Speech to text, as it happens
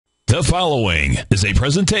The following is a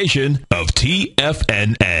presentation of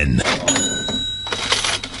TFNN.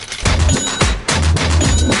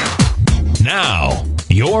 Now,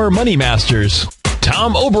 your money masters,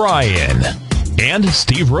 Tom O'Brien and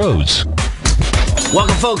Steve Rhodes.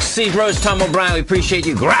 Welcome, folks. Steve Rhodes, Tom O'Brien. We appreciate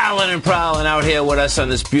you growling and prowling out here with us on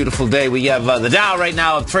this beautiful day. We have the Dow right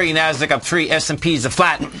now up 3, NASDAQ up 3, S&P's are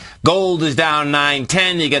flat. Gold is down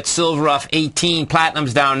 9.10. You get silver off 18,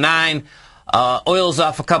 platinum's down 9. Oil's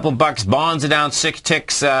off a couple bucks. Bonds are down 6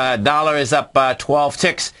 ticks. Dollar is up 12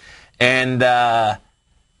 ticks. And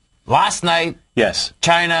last night, yes,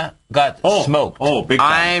 China got smoked. Oh, big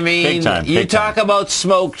time. I mean, big time, you talk about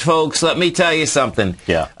smoked, folks. Let me tell you something.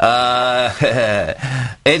 Yeah.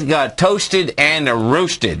 It got toasted and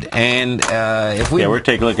roasted. And if we we're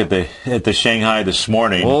taking a look at the Shanghai this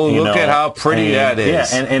morning. Oh, look at how pretty that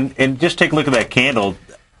is. Yeah, and just take a look at that candle.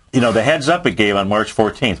 You know, the heads up it gave on March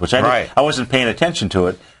 14th, which I wasn't paying attention to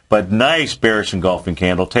it, but nice bearish engulfing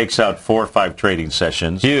candle, takes out 4 or 5 trading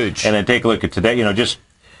sessions. Huge. And then take a look at today, just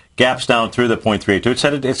gaps down through the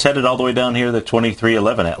 0.382. It's headed all the way down here, the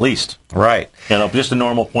 23.11 at least. Right. Just a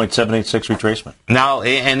normal 0.786 retracement. Now,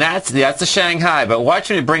 and that's the Shanghai, but watch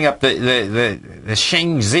me bring up the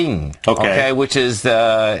Shenzhen, okay, which is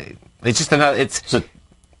it's just another,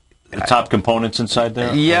 the top components inside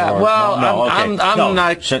there? Yeah, I'm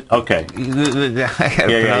not. Okay. I gotta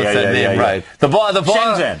pronounce that name right. The ball.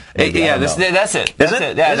 Shenzhen. Yeah, that's it. Is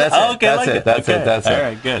it? Yeah, that's it. Okay, That's it. All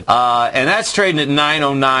right, good. And that's trading at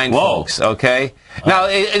 909, folks. Okay. Now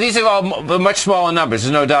these are all much smaller numbers.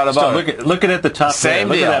 There's no doubt about it. Look at the top. Same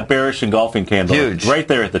there. deal. Look at that bearish engulfing candle. Huge. Right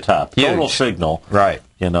there at the top. Huge. Total signal. Right.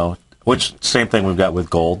 Which same thing we've got with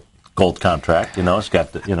gold. Gold contract, it's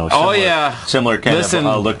got similar kind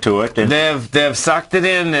of look to it. And they've sucked it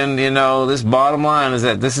in, and this bottom line is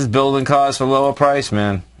that this is building cause for lower price,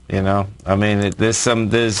 man. I mean, it's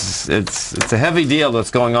a heavy deal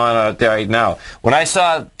that's going on out there right now. When I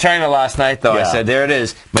saw China last night, though, I said, there it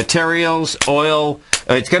is, materials, oil.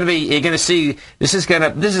 It's going to be. You're going to see this is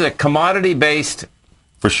a commodity based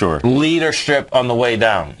for sure leadership on the way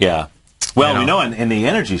down. Yeah. Well, in the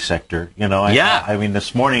energy sector, I mean,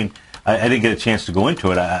 this morning I didn't get a chance to go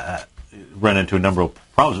into it. I ran into a number of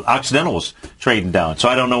problems. Occidental was trading down, so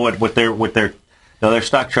I don't know what their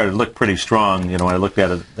stock chart looked pretty strong. When I looked at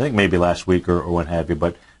it, I think maybe last week or what have you,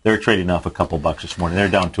 but they're trading off a couple bucks this morning. They're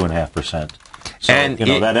down 2.5%. So and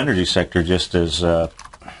that energy sector just has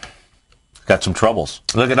got some troubles.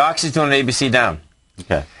 Look at Oxy's doing an ABC down.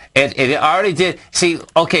 Okay, it already did. See,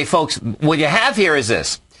 okay, folks, what you have here is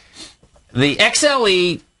this. The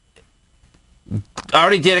XLE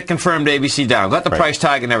already did a confirmed ABC down. Got the price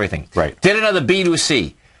tag and everything. Right. Did another B to a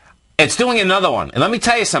C. It's doing another one. And let me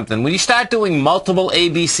tell you something. When you start doing multiple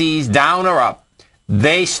ABCs down or up,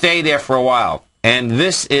 they stay there for a while. And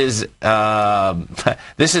this is a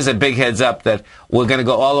big heads up that we're going to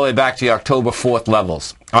go all the way back to the October 4th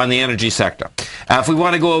levels on the energy sector. If we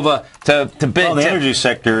want to go over to the energy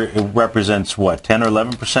sector, it represents what, 10 or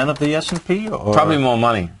 11% of the S&P? Probably more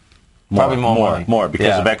money. Probably more money. More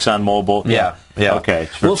because of ExxonMobil. Yeah. Okay.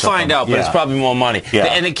 We'll find out, but it's probably more money. Yeah.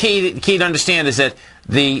 And the key to understand is that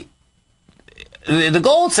the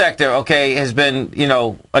gold sector, has been,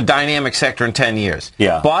 a dynamic sector in 10 years.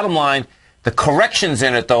 Yeah. Bottom line, the corrections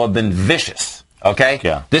in it, though, have been vicious. Okay?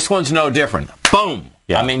 Yeah. This one's no different. Boom.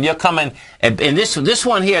 Yeah. I mean, you're coming, and this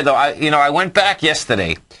one here, though, I went back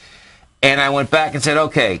yesterday, and I went back and said,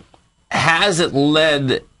 okay, has it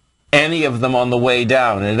led any of them on the way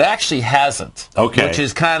down? And it actually hasn't. Okay. Which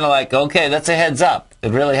is kind of like, okay, that's a heads up.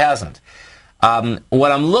 It really hasn't. What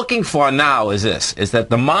I'm looking for now is this, is that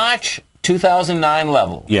the March 2009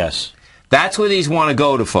 level. Yes. That's where these want to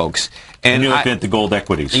go to, folks. And you're looking at the gold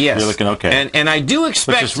equities. Yes. You're looking, okay. And I do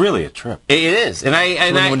expect... Which is really a trip. It is.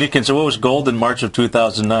 When you consider what was gold in March of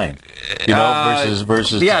 2009?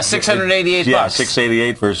 Versus... Yeah, 688 bucks. Yeah,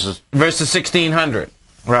 688 versus... Versus 1,600.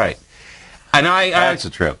 Right. And that's a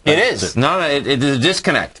trip. It is. It is a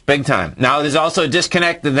disconnect, big time. Now, there's also a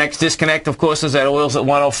disconnect. The next disconnect, of course, is that oil's at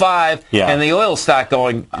 105, and the oil stock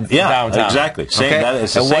going downtown. Exactly. It's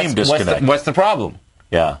the same disconnect. What's the problem?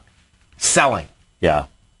 Yeah. Selling. Yeah.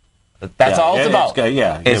 That's all it's about.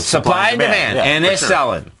 It's supply and demand, and they're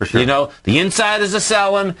selling. For sure. The insiders are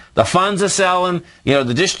selling, the funds are selling, the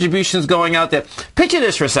distribution's going out there. Picture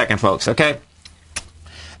this for a second, folks, okay?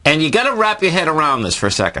 And you got to wrap your head around this for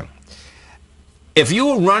a second. If you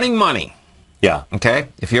were running money,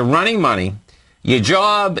 if you're running money, your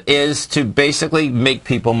job is to basically make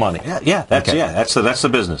people money. That's the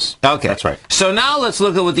business. Okay, that's right. So now let's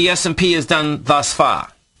look at what the S&P has done thus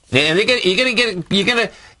far. And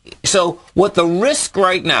so what the risk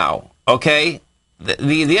right now,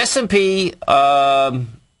 the S&P,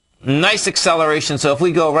 nice acceleration. So if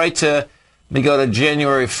we go to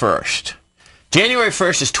January 1st. January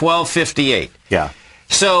 1st is 1258. Yeah.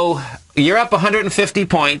 So you're up 150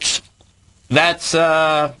 points. That's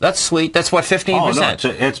sweet. That's what, 15%. Oh, no,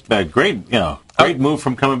 it's a great, great move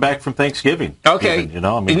from coming back from Thanksgiving. Okay. Even,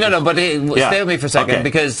 I mean, but stay with me for a second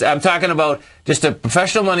because I'm talking about just a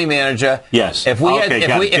professional money manager. Yes. If we for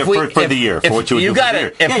the year, for what you would do for the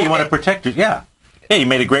year. Yeah, you want to protect it. Yeah. Yeah, you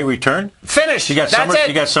made a great return. Finish. You got summer.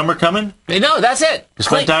 You got summer coming. No, that's it. You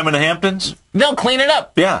spend time in the Hamptons. No, clean it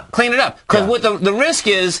up. Yeah, clean it up. Because what the risk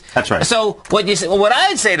is. That's right. So what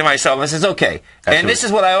I'd say to myself is, okay, and this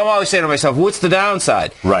is what I'm always saying to myself: what's the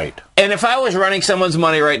downside? Right. And if I was running someone's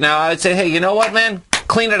money right now, I'd say, hey, you know what, man?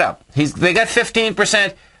 Clean it up. They got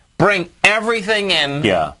 15%. Bring everything in.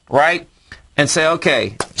 Yeah. Right. And say,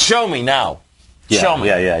 okay, show me now. Yeah. Show me.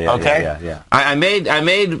 Yeah. Okay. Yeah. I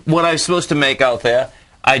made what I was supposed to make out there.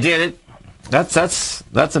 I did it.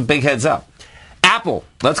 That's a big heads up. Apple.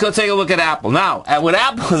 Let's go take a look at Apple. Now, what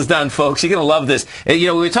Apple has done, folks, you're going to love this. We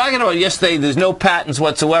were talking about yesterday, there's no patterns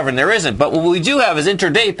whatsoever, and there isn't. But what we do have is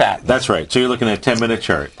intraday patterns. That's right. So you're looking at a 10-minute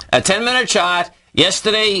chart. A 10-minute chart.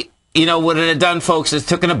 Yesterday, what it had done, folks, is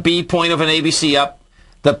took a B point of an ABC up.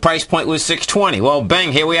 The price point was 620. Well,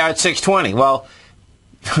 bang, here we are at 620. Well,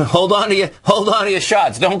 hold on to your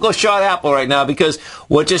shots. Don't go short Apple right now because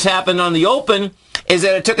what just happened on the open is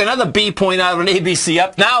that it took another B point out of an ABC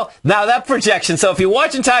up. Now that projection. So if you're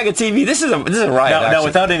watching Tiger TV, this is a riot. Now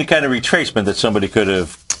without any kind of retracement that somebody could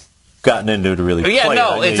have gotten into to really play.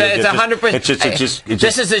 It's 100%.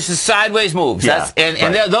 This is sideways moves. Yeah,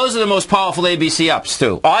 those are the most powerful ABC ups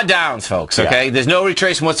too, or downs, folks. Okay, there's no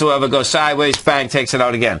retracement whatsoever. Goes sideways, bang, takes it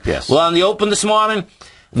out again. Yes. Well, on the open this morning,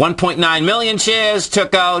 1.9 million shares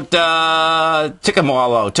took out them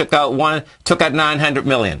all out. Took out 900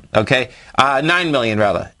 million. Okay, 9 million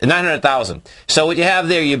rather, 900,000. So what you have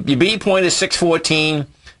there, your B point is 614.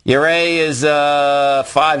 Your A is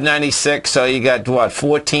 596. So you got what?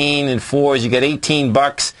 14 and 4s. You got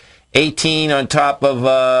 $18. 18 on top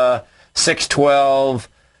of 612.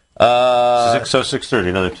 So 630,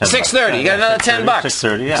 another 10. 630. You got another 10 bucks.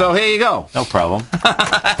 630. Yeah. So here you go. No problem.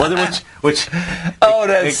 That's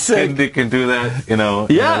sick. It can do that, in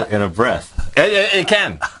a breath. It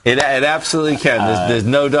can. It absolutely can. There's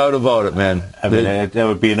no doubt about it, man. I mean, it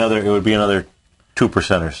would be another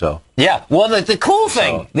 2% or so. Yeah. Well, the cool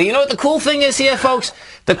thing, you know what the cool thing is here, folks?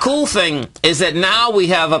 The cool thing is that now we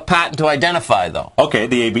have a pattern to identify, though. Okay,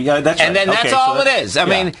 the AB, that's right. And then that's all it is. I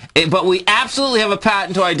mean, but we absolutely have a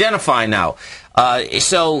pattern to identify now.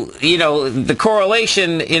 So, the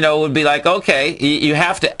correlation, would be like, okay, you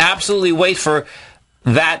have to absolutely wait for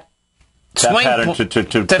that swing pattern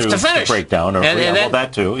to finish, to break down, or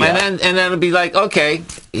that too. Yeah. And then it'll be like, okay,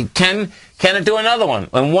 can it do another one?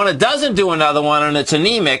 And when it doesn't do another one and it's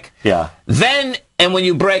anemic, then when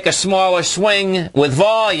you break a smaller swing with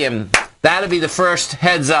volume, that'll be the first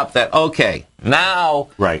heads up that okay, now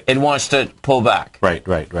it wants to pull back.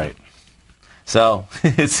 Right. So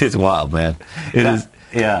it's wild, man. It is.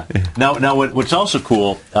 Yeah. Now, what's also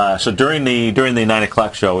cool? So during the 9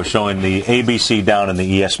 o'clock show, was showing the ABC down in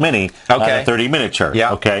the ES Mini on a 30-minute chart.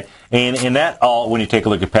 Yeah. Okay. And that all, when you take a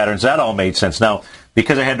look at patterns, that all made sense. Now,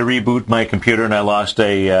 because I had to reboot my computer and I lost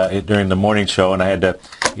during the morning show, and I had to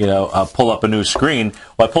pull up a new screen.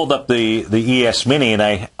 Well, I pulled up the ES Mini, and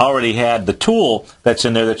I already had the tool that's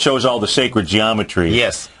in there that shows all the sacred geometry.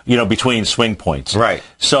 Yes. Between swing points. Right.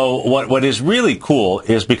 So what is really cool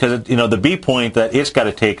is because the B point that it's got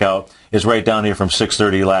to take out is right down here from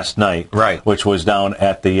 6:30 last night. Right. Which was down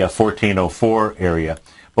at the 1404 area.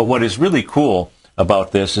 But what is really cool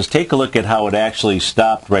about this is take a look at how it actually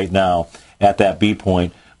stopped right now at that B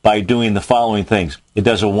point by doing the following things. It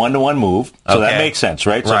does a 1-to-1 move, so that makes sense,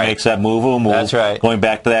 right? So it makes that move, That's right. Going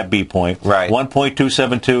back to that B point. Right.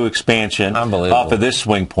 1.272 expansion off of this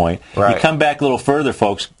swing point. Right. You come back a little further,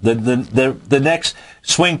 folks. The next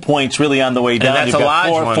swing point's really on the way down. And that's You've got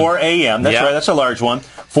a large one. 4 a.m. That's right. That's a large one.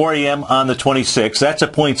 4 a.m. on the 26th. That's a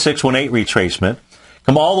 0.618 retracement.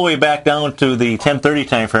 Come all the way back down to the 10:30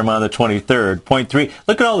 time frame on the 23rd, 0.3.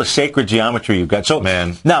 Look at all the sacred geometry you've got. So,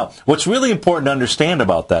 now, what's really important to understand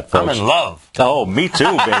about that, folks? I'm in love. Oh, me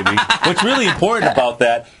too, baby. What's really important about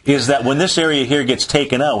that is that when this area here gets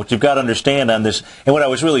taken out, what you've got to understand on this, and what I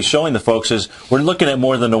was really showing the folks is we're looking at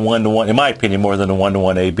more than a 1-to-1, in my opinion, more than a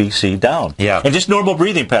 1-to-1 ABC down. Yeah. And just normal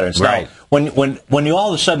breathing patterns. Right. Now, when you all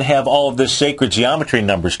of a sudden have all of this sacred geometry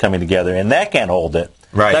numbers coming together, and that can't hold it,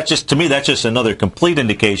 right. That's just another complete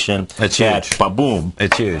indication that boom.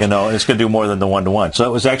 It's huge. And it's going to do more than the 1-to-1. So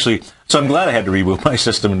it was actually. So I'm glad I had to reboot my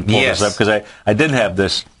system and pull this up because I didn't have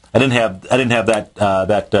this I didn't have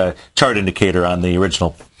that chart indicator on the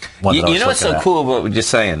original one. You know what's so cool about what you're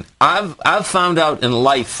saying? I've found out in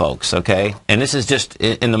life, folks, okay, and this is just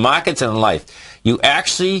in the markets and in life, you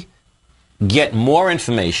actually get more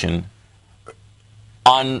information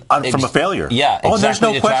from a failure. Yeah, exactly. There's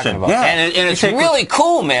no question. Yeah, and it's really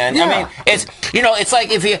cool, man. Yeah. I mean, it's like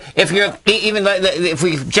if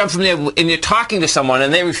we jump from there and you're talking to someone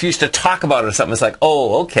and they refuse to talk about it or something, it's like,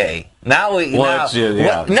 oh, okay. Now no,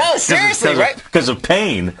 seriously, right? Because of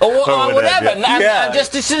pain or whatever.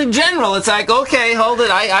 Just in general, it's like, okay, hold it.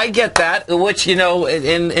 I get that, which and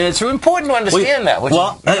it's important to understand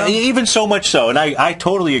that. Even so much so, and I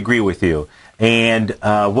totally agree with you. And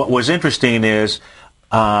what was interesting is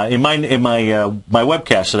in my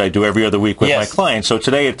webcast that I do every other week with my clients. So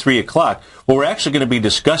today at 3:00, what we're actually going to be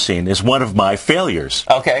discussing is one of my failures.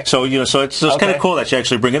 Okay. So it's kind of cool that you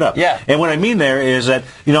actually bring it up. Yeah. And what I mean there is that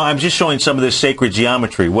I'm just showing some of this sacred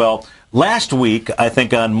geometry. Well, last week, I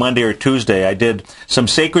think on Monday or Tuesday, I did some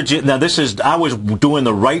sacred. Now I was doing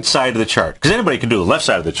the right side of the chart because anybody can do the left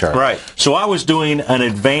side of the chart. Right. So I was doing an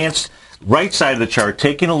advanced right side of the chart,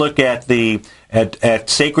 taking a look at at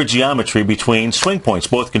sacred geometry between swing points,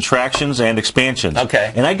 both contractions and expansions.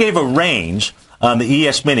 Okay. And I gave a range on the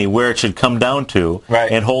ES Mini where it should come down to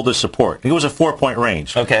and hold the support. It was a 4-point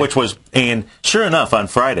range, and sure enough, on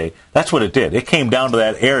Friday, that's what it did. It came down to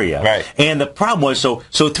that area. Right. And the problem was, so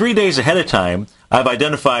 3 days ahead of time, I've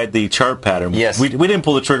identified the chart pattern. Yes. We didn't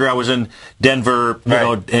pull the trigger. I was in Denver,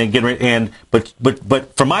 and getting ready,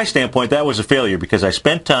 but from my standpoint, that was a failure because I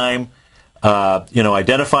spent time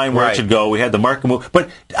identifying where it should go. We had the market move. But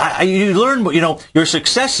you learn, your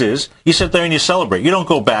successes, you sit there and you celebrate. You don't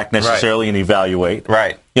go back necessarily and evaluate.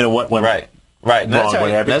 Right. What went wrong, what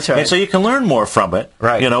have you. That's right. And so you can learn more from it.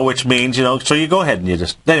 Right. Which means, so you go ahead and you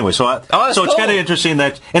just, anyway, so it's kind of interesting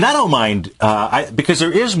that, and I don't mind, because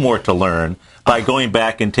there is more to learn by going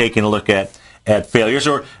back and taking a look at failures,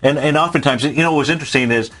 and oftentimes, what was interesting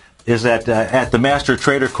is that at the Master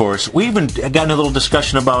Trader course, we even got in a little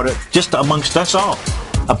discussion about it just amongst us all.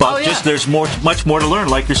 About there's much more to learn,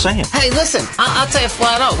 like you're saying. Hey, listen, I'll tell you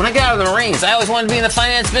flat out. When I got out of the Marines, I always wanted to be in the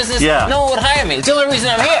finance business. Yeah. No one would hire me. It's the only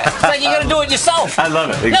reason I'm here. It's like you got to do it yourself. I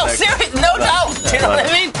love it. Exactly. No, seriously, no doubt. You know what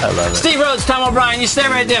I mean? I love it. Steve Rhodes, Tom O'Brien, you stay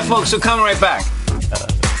right there, folks. We're coming right back.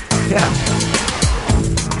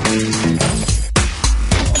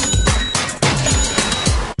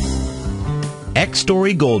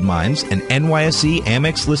 X-Story Gold Mines, an NYSE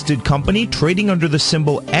Amex-listed company trading under the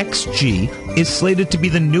symbol XG, is slated to be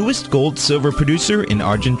the newest gold-silver producer in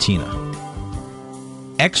Argentina.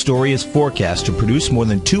 X-Story is forecast to produce more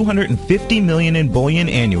than $250 million in bullion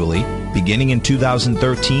annually, beginning in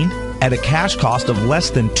 2013, at a cash cost of less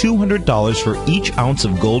than $200 for each ounce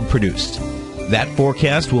of gold produced. That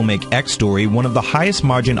forecast will make X-Story one of the highest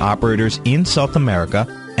margin operators in South America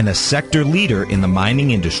and a sector leader in the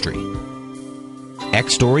mining industry.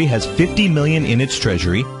 X-Story has $50 million in its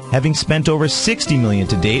treasury, having spent over $60 million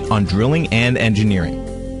to date on drilling and engineering.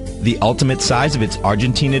 The ultimate size of its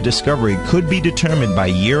Argentina discovery could be determined by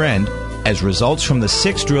year-end, as results from the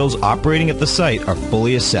 6 drills operating at the site are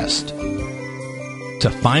fully assessed. To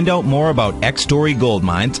find out more about X-Story Gold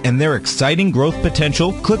Mines and their exciting growth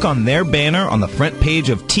potential, click on their banner on the front page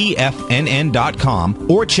of TFNN.com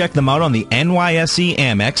or check them out on the NYSE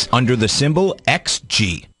Amex under the symbol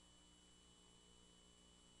XG.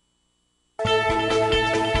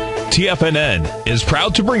 TFNN is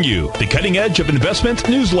proud to bring you the cutting edge of investment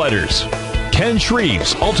newsletters. Ken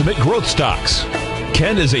Shreve's Ultimate Growth Stocks.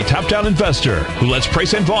 Ken is a top-down investor who lets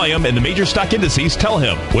price and volume in the major stock indices tell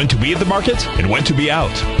him when to be in the market and when to be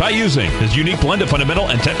out. By using his unique blend of fundamental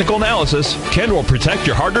and technical analysis, Ken will protect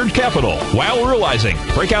your hard-earned capital while realizing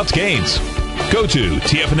breakout gains. Go to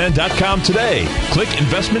TFNN.com today, click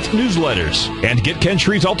Investment Newsletters, and get Ken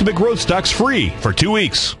Shreve's Ultimate Growth Stocks free for 2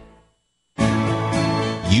 weeks.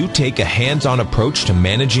 You take a hands-on approach to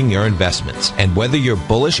managing your investments, and whether you're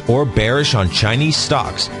bullish or bearish on Chinese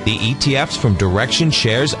stocks, the ETFs from Direction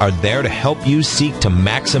Shares are there to help you seek to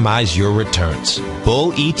maximize your returns.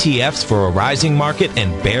 Bull ETFs for a rising market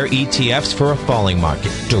and bear ETFs for a falling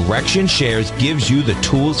market. Direction Shares gives you the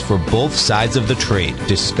tools for both sides of the trade.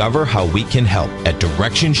 Discover how we can help at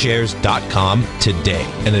DirectionShares.com today.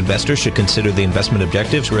 An investor should consider the investment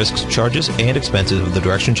objectives, risks, charges, and expenses of the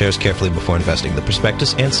Direction Shares carefully before investing. The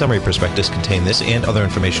prospectus and summary prospectus contain this and other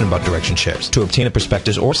information about Direction Shares. To obtain a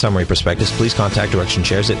prospectus or summary prospectus, please contact Direction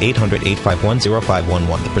Shares at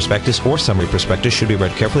 800-851-0511. The prospectus or summary prospectus should be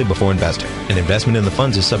read carefully before investing. An investment in the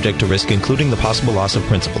funds is subject to risk, including the possible loss of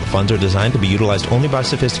principal. The funds are designed to be utilized only by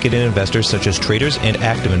sophisticated investors such as traders and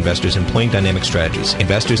active investors employing dynamic strategies.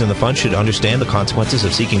 Investors in the fund should understand the consequences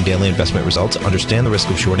of seeking daily investment results, understand the risk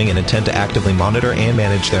of shorting, and intend to actively monitor and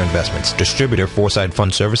manage their investments. Distributor Foreside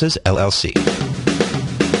Fund Services, LLC.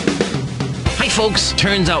 Hi folks,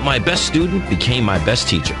 turns out my best student became my best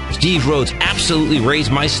teacher. Steve Rhodes absolutely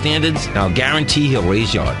raised my standards, and I'll guarantee he'll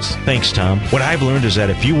raise yours. Thanks, Tom. What I've learned is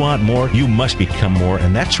that if you want more, you must become more,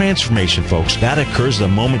 and that transformation, folks, that occurs the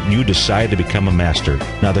moment you decide to become a master.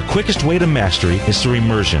 Now, the quickest way to mastery is through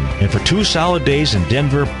immersion, and for 2 solid days in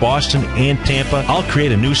Denver, Boston, and Tampa, I'll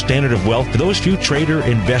create a new standard of wealth for those few trader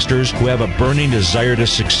investors who have a burning desire to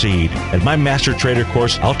succeed. At my Master Trader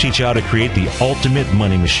course, I'll teach you how to create the ultimate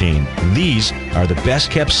money machine. These are the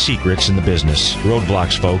best-kept secrets in the business.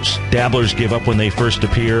 Roadblocks, folks. Dabblers give up when they first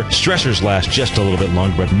appear. Stressors last just a little bit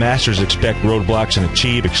longer, but masters expect roadblocks and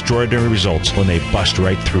achieve extraordinary results when they bust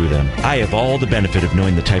right through them. I have all the benefit of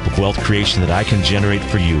knowing the type of wealth creation that I can generate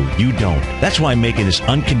for you. You don't. That's why I'm making this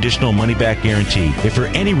unconditional money-back guarantee. If for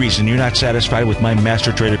any reason you're not satisfied with my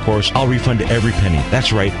Master Trader course, I'll refund every penny.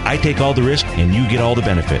 That's right. I take all the risk, and you get all the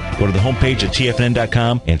benefit. Go to the homepage at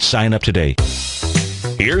tfn.com and sign up today.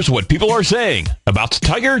 Here's what people are saying about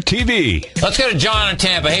Tiger TV. Let's go to John in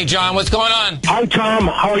Tampa. Hey, John, what's going on? Hi, Tom.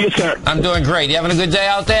 How are you, sir? I'm doing great. You having a good day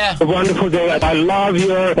out there? A wonderful day. I love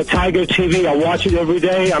your Tiger TV. I watch it every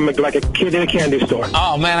day. I'm like a kid in a candy store.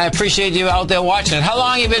 Oh, man, I appreciate you out there watching it. How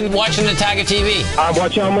long have you been watching the Tiger TV? I'm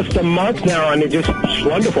watching almost a month now, and it's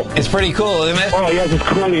wonderful. It's pretty cool, isn't it? Oh, yes, it's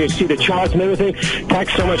cool. You see the charts and everything.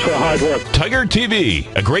 Thanks so much for the hard work. Tiger TV,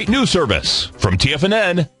 a great news service from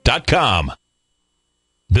TFNN.com.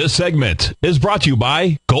 This segment is brought to you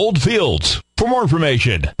by Goldfields. For more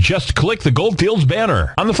information, just click the Goldfields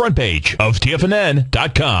banner on the front page of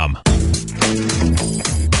TFNN.com.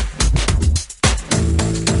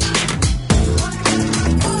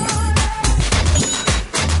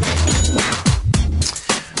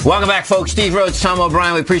 Welcome back, folks. Steve Rhodes, Tom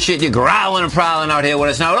O'Brien. We appreciate you growling and prowling out here with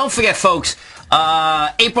us. Now, don't forget, folks,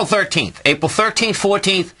 April 13th,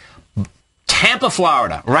 14th, Tampa,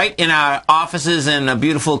 Florida, right in our offices in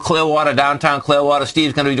beautiful Clearwater, downtown Clearwater.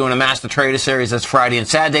 Steve's going to be doing a Master Trader Series. That's Friday and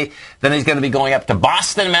Saturday. Then he's going to be going up to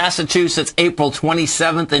Boston, Massachusetts, April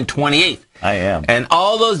 27th and 28th. I am. And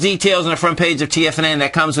all those details on the front page of TFNN,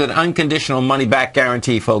 that comes with an unconditional money-back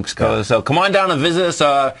guarantee, folks. So come on down and visit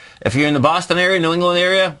us. If you're in the Boston area, New England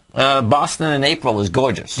area, Boston in April is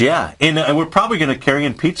gorgeous. Yeah, and we're probably going to carry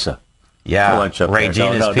in pizza. Yeah, lunch up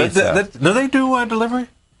Regina's Pizza. Do they do delivery?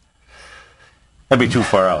 That'd be too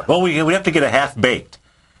far out. Well, we have to get a half-baked.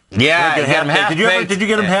 Yeah, get them half-baked. Did you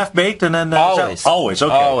get them half-baked? And then Always. Always,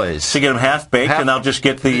 okay. Always. So you get them half-baked, and I'll just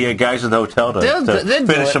get the guys in the hotel to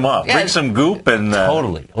finish them off. Yeah. Bring some goop and...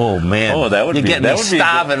 Totally. Oh, man. Oh, that would You're be... getting me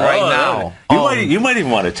starving right now. You might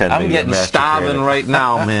even want to attend. I'm getting starving right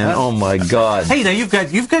now, man. Oh, my God. Hey, now you've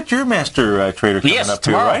got your Master Trader coming up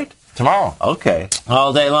tomorrow. here, right? Tomorrow. Okay.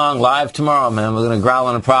 All day long, live tomorrow, man. We're going to growl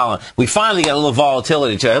and prowl. We finally got a little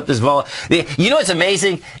volatility to it. I hope this You know what's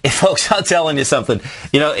amazing? If folks, I'm telling you something.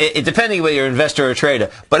 You know, it depending whether you're an investor or a trader.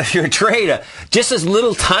 But if you're a trader, just this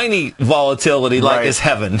little tiny volatility is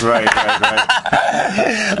heaven. Right.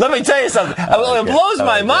 Let me tell you something. It blows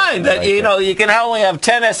my mind that, you can only have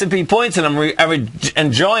 10 S&P points and I'm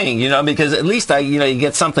enjoying, because at least you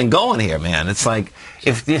get something going here, man. It's like,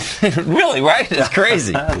 really, right? It's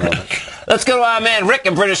crazy. I love it. Let's go to our man Rick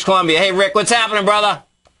in British Columbia. Hey, Rick, what's happening, brother?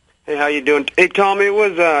 Hey, how you doing? Hey, Tom, it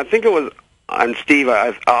was, I think it was, I'm Steve,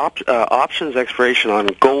 options expiration on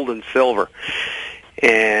gold and silver.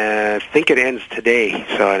 And I think it ends today,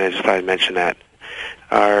 so I just thought I'd mention that.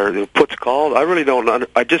 Are the puts called? I really don't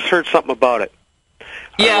I just heard something about it.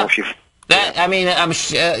 Yeah.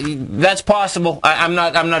 That's possible. I'm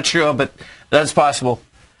not sure, but that's possible.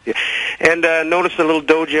 Yeah. And noticed a little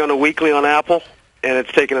doji on a weekly on Apple, and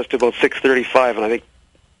it's taken us to about 635, and I think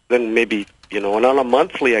then maybe, and on a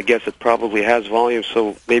monthly, I guess it probably has volume,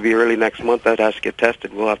 so maybe early next month that has to get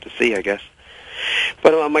tested. We'll have to see, I guess.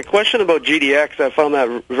 But my question about GDX, I found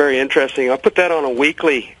that very interesting. I put that on a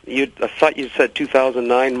weekly. I thought you said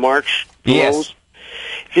 2009 March lows. Yes.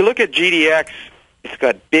 If you look at GDX, it's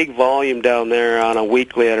got big volume down there on a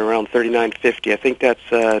weekly at around 39.50. I think that's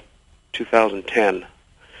 2010. I'm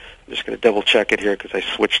just going to double check it here because I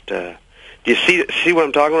switched. Do you see what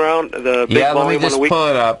I'm talking around? The big volume on a weekly? Yeah, let me just pull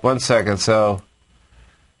it up. 1 second. So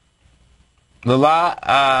the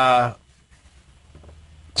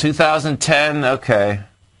 2010. Okay.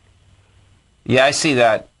 Yeah, I see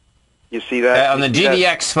that. You see that? On the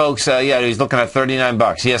GDX, folks, yeah, he's looking at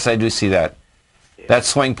 $39. Yes, I do see that. Yeah. That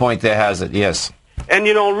swing point there has it, yes. And,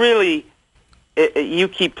 you know, really, you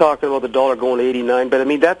keep talking about the dollar going to 89, but, I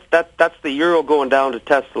mean, that's the euro going down to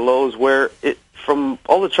test the lows where, from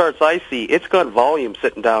all the charts I see, it's got volume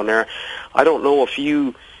sitting down there. I don't know if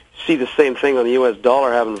you see the same thing on the U.S.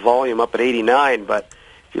 dollar having volume up at 89, but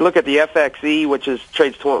if you look at the FXE, which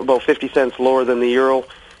trades about 50 cents lower than the euro,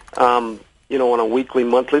 you know, on a weekly,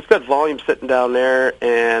 monthly, it's got volume sitting down there,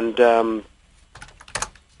 and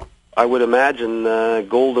I would imagine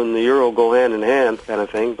gold and the euro go hand in hand, kind of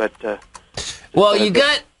thing. But well, you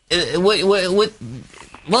got.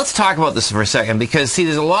 Let's talk about this for a second, because see,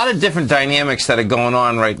 there's a lot of different dynamics that are going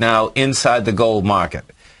on right now inside the gold market.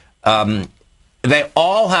 They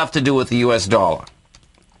all have to do with the U.S. dollar.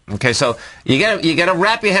 Okay, so you gotta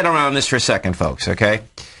wrap your head around this for a second, folks. Okay,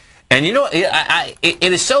 and you know, it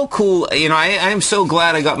is so cool. You know, I am so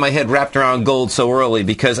glad I got my head wrapped around gold so early,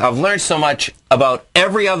 because I've learned so much about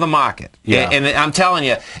every other market. Yeah. And I'm telling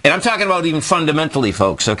you, and I'm talking about even fundamentally,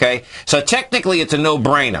 folks. Okay, so technically it's a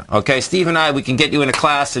no-brainer. Okay, Steve and I, we can get you in a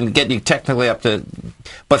class and get you technically up to,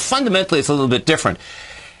 but fundamentally it's a little bit different.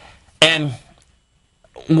 And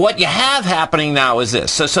what you have happening now is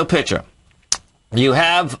this. So picture. You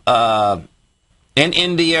have, in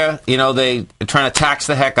India, you know, they're trying to tax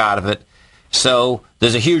the heck out of it. So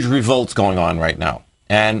there's a huge revolt going on right now.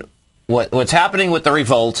 And what's happening with the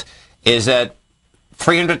revolt is that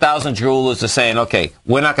 300,000 jewelers are saying, okay,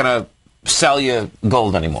 we're not going to sell you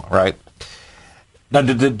gold anymore, right? Now,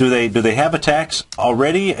 do they have a tax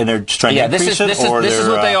already, and they're just trying to increase it? This is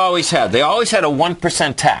what they always had. They always had a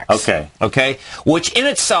 1% tax. Okay. Okay? Which in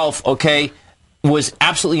itself, okay, was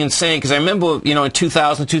absolutely insane, because I remember, you know, in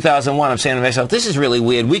 2000, 2001, I'm saying to myself, this is really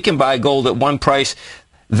weird. We can buy gold at one price.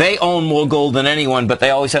 They own more gold than anyone, but they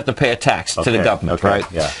always have to pay a tax to the government, right?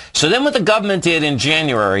 Yeah. So then what the government did in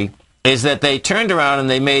January is that they turned around and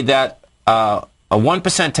they made that a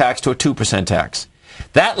 1% tax to a 2% tax.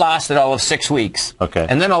 That lasted all of 6 weeks. Okay.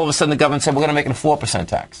 And then all of a sudden the government said, we're going to make it a 4%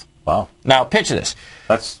 tax. Wow. Now, picture this.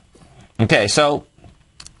 That's... Okay, so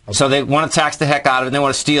they want to tax the heck out of it, and they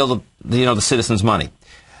want to steal the citizens' money.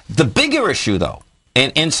 The bigger issue, though,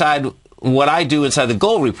 and inside what I do inside the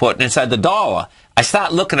gold report and inside the dollar, I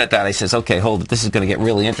start looking at that. I says, okay, hold it. This is going to get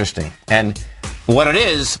really interesting. And what it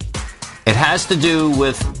is, it has to do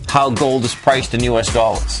with how gold is priced in U.S.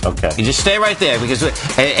 dollars. Okay. You just stay right there, because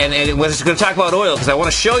and we're just going to talk about oil, because I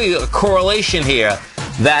want to show you a correlation here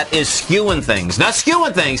that is skewing things. Not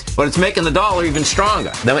skewing things, but it's making the dollar even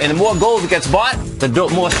stronger. And the more gold gets bought, the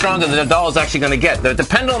more stronger the dollar's actually going to get. The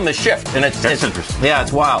pendulum is shift, and it's interesting. Yeah,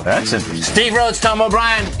 it's wild. That's interesting. Steve Rhodes, Tom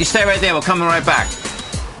O'Brien, you stay right there. We're coming right back.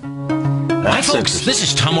 Hi, folks. This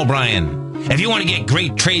is Tom O'Brien. If you want to get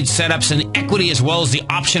great trade setups in equity as well as the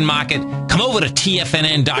option market, come over to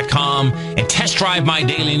TFNN.com and test drive my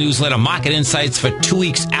daily newsletter, Market Insights, for 2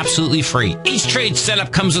 weeks absolutely free. Each trade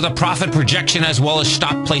setup comes with a profit projection as well as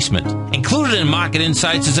stop placement. Included in Market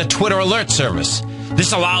Insights is a Twitter alert service.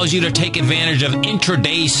 This allows you to take advantage of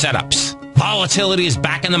intraday setups. Volatility is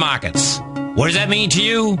back in the markets. What does that mean to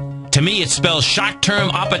you? To me, it spells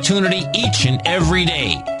short-term opportunity each and every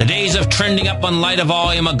day. The days of trending up on lighter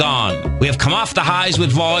volume are gone. We have come off the highs with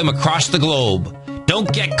volume across the globe. Don't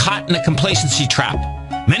get caught in a complacency trap.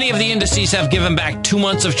 Many of the indices have given back 2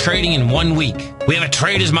 months of trading in 1 week. We have a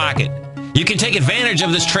trader's market. You can take advantage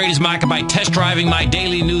of this trader's market by test driving my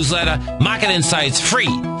daily newsletter, Market Insights, free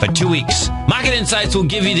for 2 weeks. Market Insights will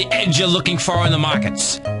give you the edge you're looking for in the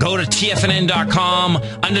markets. Go to TFNN.com,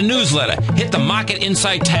 under newsletter, hit the Market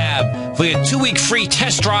Insight tab for your 2-week free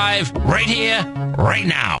test drive right here, right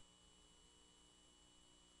now.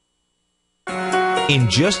 In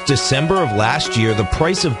just December of last year, the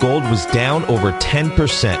price of gold was down over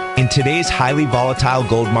 10%. In today's highly volatile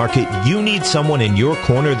gold market, you need someone in your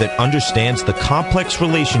corner that understands the complex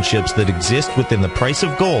relationships that exist within the price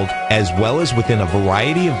of gold, as well as within a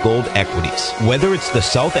variety of gold equities. Whether it's the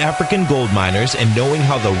South African gold miners and knowing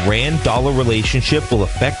how the rand-dollar relationship will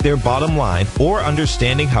affect their bottom line, or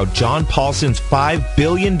understanding how John Paulson's $5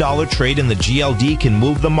 billion trade in the GLD can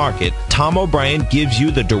move the market, Tom O'Brien gives you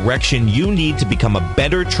the direction you need to become a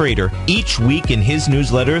better trader each week in his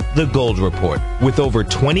newsletter, The Gold Report. With over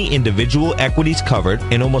 20 individual equities covered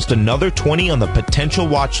and almost another 20 on the potential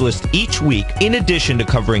watch list each week, in addition to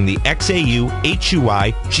covering the XAU,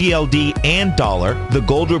 HUI, GLD, and dollar, The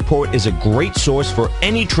Gold Report is a great source for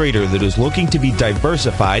any trader that is looking to be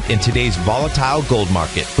diversified in today's volatile gold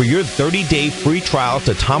market. For your 30-day free trial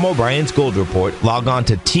to Tom O'Brien's Gold Report, log on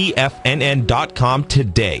to TFNN.com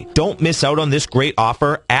today. Don't miss out on this great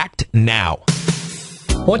offer. Act now.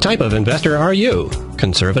 What type of investor are you?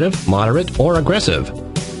 Conservative, moderate, or aggressive?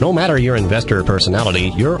 No matter your investor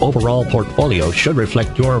personality, your overall portfolio should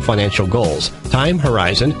reflect your financial goals, time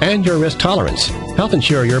horizon, and your risk tolerance. Help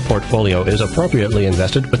ensure your portfolio is appropriately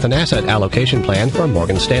invested with an asset allocation plan from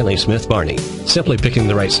Morgan Stanley Smith Barney. Simply picking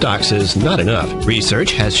the right stocks is not enough.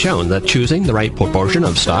 Research has shown that choosing the right proportion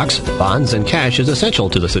of stocks, bonds, and cash is essential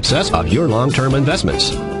to the success of your long-term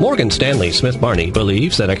investments. Morgan Stanley Smith Barney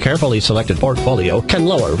believes that a carefully selected portfolio can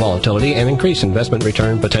lower volatility and increase investment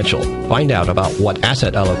return potential. Find out about what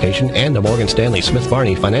asset allocation and the Morgan Stanley Smith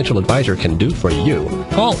Barney financial advisor can do for you.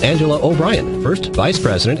 Call Angela O'Brien, First Vice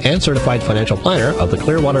President and Certified Financial Planner of the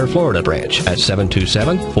Clearwater, Florida branch at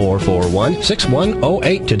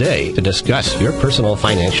 727-441-6108 today to discuss your personal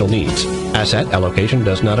financial needs. Asset allocation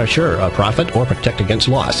does not assure a profit or protect against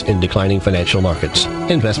loss in declining financial markets.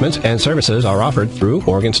 Investments and services are offered through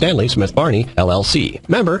Morgan Stanley Smith Barney, LLC.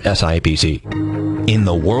 Member SIPC. In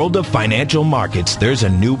the world of financial markets, there's a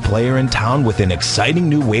new player in town with an exciting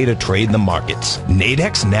new way to trade the markets.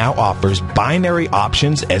 Nadex now offers binary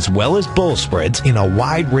options as well as bull spreads in a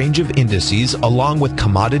wide range of indices along with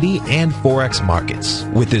commodity and forex markets.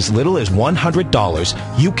 With as little as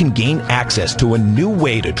 $100, you can gain access to a new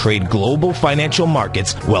way to trade global financial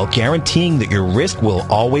markets while guaranteeing that your risk will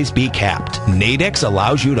always be capped. Nadex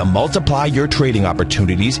allows you to multiply your trading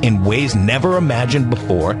opportunities in ways never imagined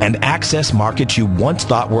before and access markets you once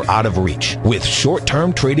thought were out of reach. With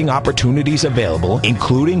short-term trading opportunities available,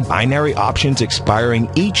 including binary options expiring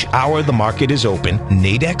each hour the market is open,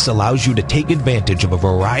 Nadex allows you to take advantage of a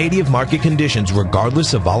variety of market conditions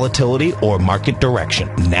regardless of volatility or market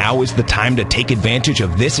direction. Now is the time to take advantage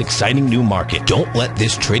of this exciting new market. Don't let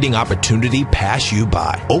this trading opportunity pass you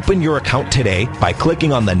by. Open your account today by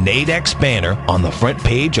clicking on the Nadex banner on the front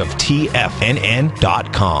page of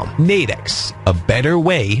TFNN.com. Nadex, a better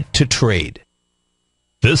way to trade.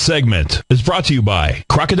 This segment is brought to you by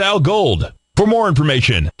Crocodile Gold. For more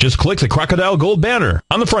information, just click the Crocodile Gold banner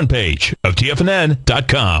on the front page of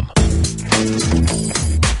TFNN.com.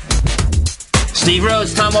 Steve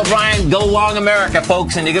Rhodes, Tom O'Brien, Go Long America,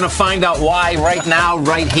 folks, and you're going to find out why right now,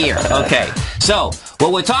 right here. Okay, so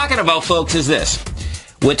what we're talking about, folks, is this.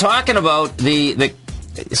 We're talking about the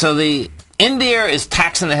India is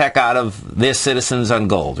taxing the heck out of their citizens on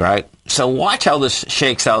gold, right? So watch how this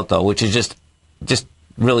shakes out, though, which is just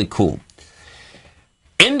really cool.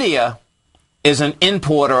 India is an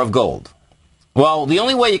importer of gold. Well, the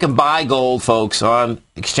only way you can buy gold, folks, on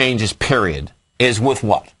exchanges, period, is with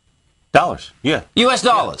what? Dollars, yeah. U.S.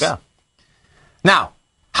 dollars. Yeah. Now,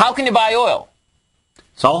 how can you buy oil?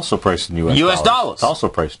 It's also priced in U.S. dollars. It's also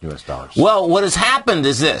priced in U.S. dollars. Well, what has happened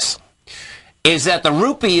is this, is that the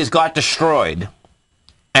rupee has got destroyed,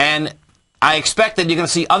 and I expect that you're going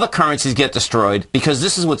to see other currencies get destroyed because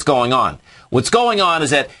this is what's going on. What's going on is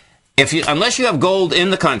that unless you have gold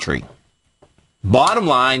in the country, bottom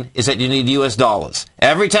line is that you need U.S. dollars.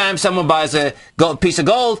 Every time someone buys a piece of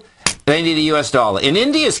gold, they need a U.S. dollar. In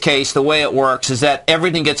India's case, the way it works is that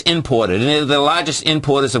everything gets imported, and they're the largest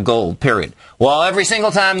importers of gold, period. Well, every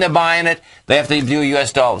single time they're buying it, they have to do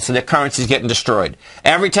U.S. dollars, so their currency is getting destroyed.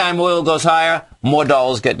 Every time oil goes higher, more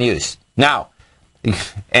dollars getting used. Now,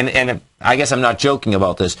 and I guess I'm not joking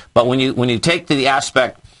about this, but when you take to the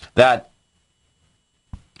aspect that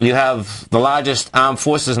you have the largest armed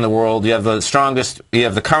forces in the world, you have the strongest, you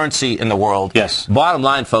have the currency in the world. Yes. Bottom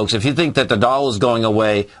line, folks, if you think that the dollar is going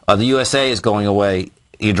away or the USA is going away,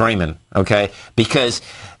 you're dreaming, okay? Because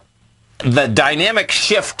the dynamic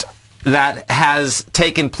shift that has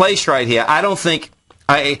taken place right here, I don't think,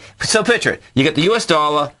 so picture it. You get the U.S.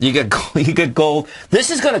 dollar, you get gold. This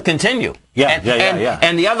is going to continue. Yeah,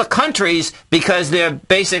 And the other countries, because they're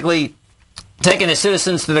basically taking their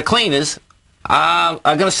citizens to the cleaners, are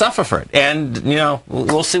going to suffer for it. And,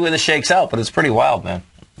 we'll see where this shakes out, but it's pretty wild, man.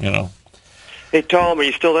 Hey, Tom, are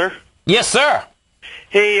you still there? Yes, sir.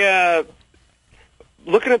 Hey,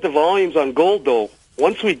 looking at the volumes on gold, though,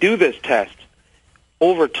 once we do this test,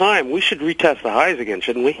 over time, we should retest the highs again,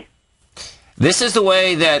 shouldn't we? This is the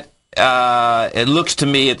way that it looks to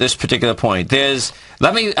me at this particular point.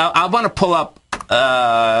 I want to pull up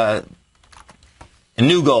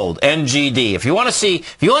New Gold, NGD. If you want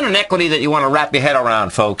an equity that you want to wrap your head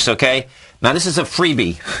around, folks, okay? Now, this is a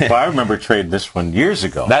freebie. Well, I remember trading this one years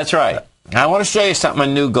ago. That's right. I want to show you something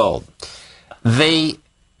on New Gold.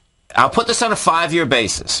 I'll put this on a 5-year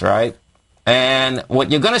basis, right? And what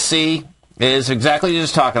you're going to see is exactly what you're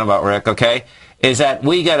just talking about, Rick, okay? Is that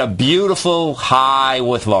we got a beautiful high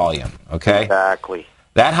with volume, okay? Exactly.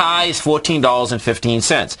 That high is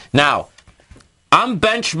 $14.15. Now, I'm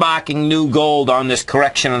benchmarking New Gold on this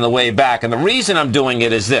correction on the way back, and the reason I'm doing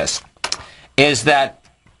it is this, is that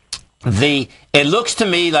it looks to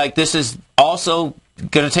me like this is also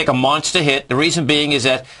going to take a monster hit. The reason being is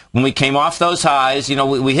that when we came off those highs,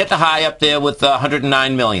 we hit the high up there with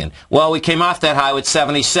 109 million. Well, we came off that high with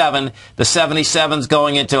 77. The 77's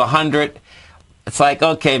going into 100. It's like,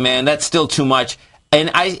 okay, man, that's still too much.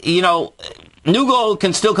 And new gold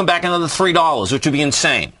can still come back another $3, which would be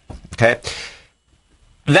insane. Okay.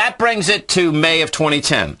 That brings it to May of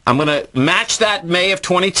 2010. I'm going to match that May of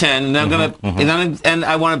 2010, and I'm going to, and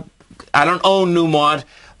I don't own Newmont,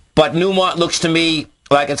 but Newmont looks to me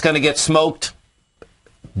like it's going to get smoked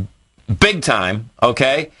big time,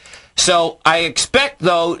 okay? So I expect,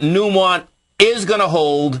 though, Newmont is going to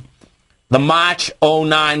hold the March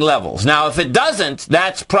 09 levels. Now, if it doesn't,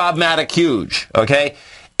 that's problematic huge, okay?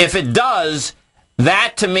 If it does,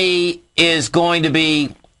 that to me is going to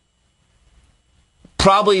be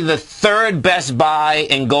probably the third best buy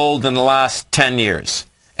in gold in the last 10 years.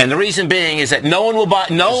 And the reason being is that no one will buy...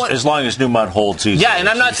 As long as Newmont holds easily. Yeah, and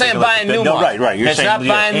I'm not saying buying Newmont. No, right. You're saying not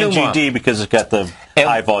buying Newmont. NGD because it's got the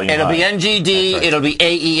high volume. It'll be NGD, right. It'll be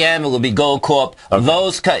AEM, it'll be Gold Corp.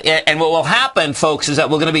 Okay. And what will happen, folks, is that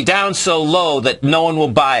we're going to be down so low that no one will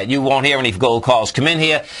buy it. You won't hear any gold calls come in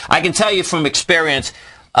here. I can tell you from experience,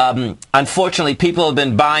 unfortunately, people have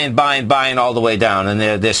been buying all the way down, and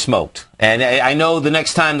they're smoked. And I know the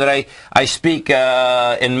next time that I speak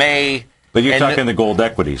in May... But you're talking the gold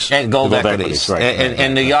equities. And gold equities. Right.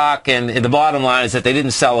 And New York, and the bottom line is that they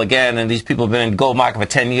didn't sell again, and these people have been in the gold market for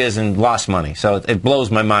 10 years and lost money. So it blows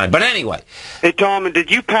my mind. But anyway. Hey, Tom,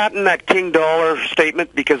 did you patent that King Dollar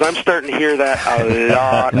statement? Because I'm starting to hear that a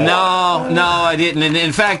lot. No, I didn't. And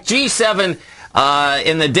in fact, G7...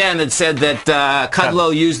 in the den had said that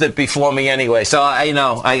Kudlow used it before me anyway. So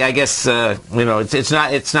I guess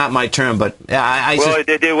it's not my term, but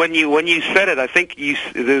when you said it, I think this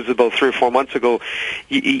was about 3 or 4 months ago.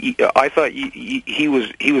 I thought he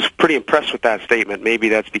was pretty impressed with that statement. Maybe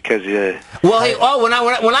that's because when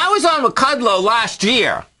I was on with Kudlow last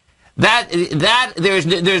year. That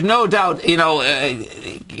there's no doubt.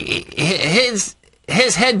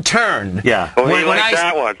 His head turned. Yeah. When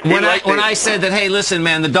I said that, hey, listen,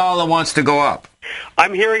 man, the dollar wants to go up.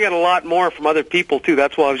 I'm hearing it a lot more from other people too.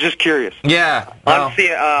 That's why I was just curious. Yeah. On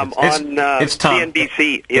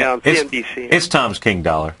CNBC. Yeah, on CNBC. It's Tom's King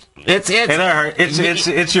Dollar. It's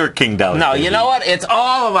your King Dollar. No, baby. You know what? It's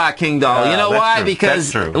all of our King Dollar. You know why? True.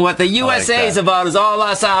 Because what the USA is about is all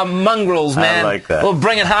us mongrels, man. I like that. We'll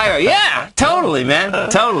bring it higher. Yeah, totally, man.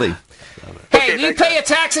 Totally. Hey, do you pay your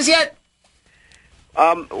taxes yet?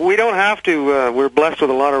 We don't have to. We're blessed with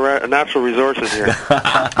a lot of natural resources here.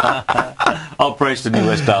 All priced in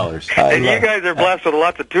U.S. dollars. And you guys are blessed with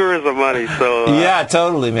lots of tourism money. So yeah,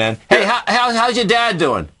 totally, man. Hey, how's your dad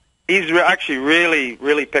doing? He's actually really,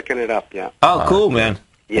 really picking it up. Yeah. Oh, cool, man.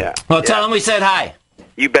 Yeah. Well, tell him we said hi.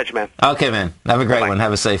 You betcha, man. Okay, man. Have a great one.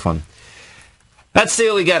 Have a safe one. Let's see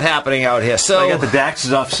what we got happening out here. So I got the DAX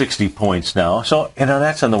is off 60 points now. So,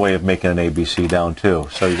 that's on the way of making an ABC down, too.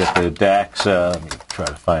 So you got the DAX. Let me try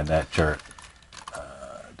to find that chart.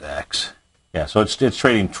 DAX. Yeah, so it's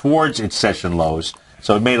trading towards its session lows.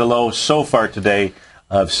 So it made a low so far today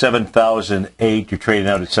of 7,008. You're trading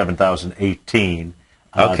out at 7,018.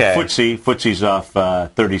 Okay. FTSE's off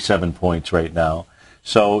 37 points right now.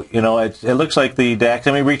 So, it looks like the DAX,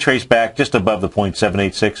 retraced back just above the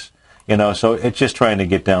 0.786. So it's just trying to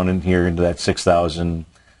get down in here into that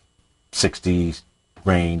 6,060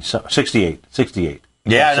 range, 68.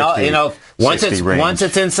 Yeah, once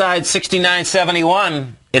it's inside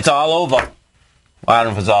 69.71, it's all over. Well, I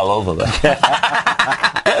don't know if it's all over, but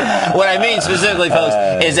what I mean specifically, folks,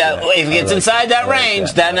 is that if it gets inside that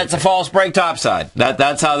range, then it's a false break topside.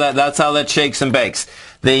 That's how that shakes and bakes.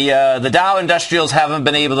 The Dow Industrials haven't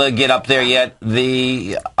been able to get up there yet.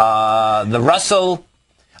 The Russell.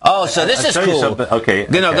 Oh, so this is cool. Okay.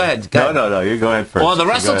 No, go ahead. No, you go ahead first. Well, the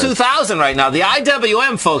Russell 2000 right now, the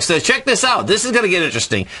IWM, folks, so check this out. This is going to get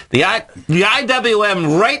interesting. The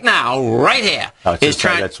IWM right now, right here, is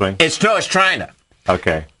trying that swing? It's trying to.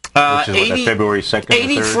 Okay. Which is February 2nd?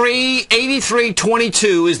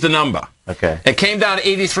 83.22 is the number. Okay. It came down to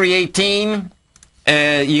 83.18.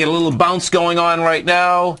 You get a little bounce going on right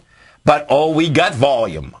now. But, we got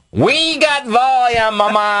volume. We got volume,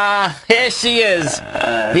 mama. Here she is.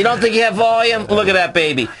 You don't think you have volume? Look at that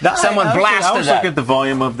baby. Someone blasted I was looking at the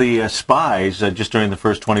volume of the SPYs just during the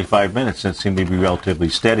first 25 minutes, and it seemed to be relatively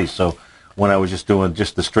steady. So when I was just doing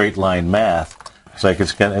just the straight line math, it's like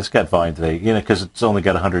it's got volume today, because it's only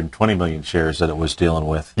got 120 million shares that it was dealing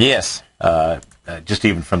with. Yes. Just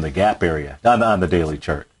even from the gap area on the daily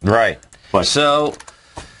chart. Right. But so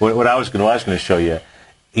what I was going to show you,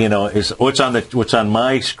 is what's on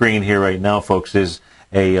my screen here right now, folks, is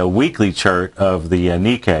a weekly chart of the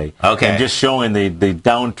Nikkei, and just showing the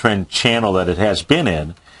downtrend channel that it has been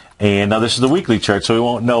in. And now this is the weekly chart, so we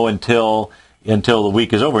won't know until the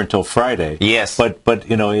week is over, until Friday. Yes. But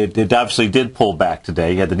you know, it obviously did pull back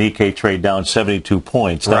today. You had the Nikkei trade down 72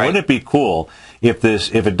 points. Now, wouldn't it be cool if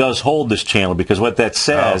it does hold this channel? Because what that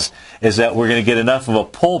says is that we're going to get enough of a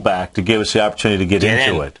pullback to give us the opportunity to get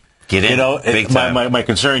into it. Get in. You know, Big time. my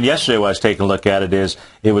concern yesterday when I was taking a look at it is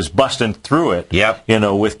it was busting through it, you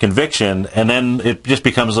know, with conviction, and then it just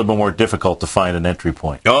becomes a little bit more difficult to find an entry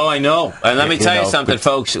point. Oh, I know. And let me tell you something,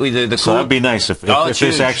 folks. So that'd be nice if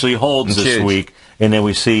this actually holds this week, and then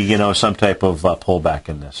we see, you know, some type of pullback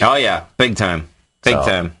in this. Oh, yeah. Big time. Big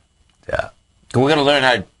time. Yeah. We're going to learn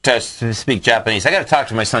how to speak Japanese. I got to talk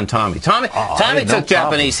to my son Tommy. Tommy took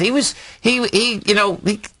Japanese. He took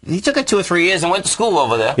it 2 or 3 years and went to school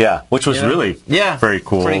over there. Yeah, which was really very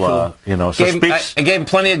cool. Pretty cool. You know, so I gave him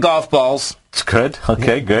plenty of golf balls. It's good.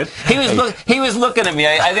 Okay, good. He was looking at me.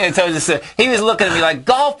 I think I told you this. He was looking at me like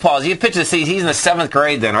golf balls. You picture this. He's in the 7th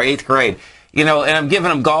grade then, or 8th grade. You know, and I'm giving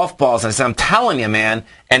him golf balls. And I said, I'm telling you, man.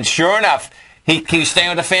 And sure enough, he was staying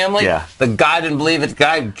with the family. Yeah. The guy didn't believe it. The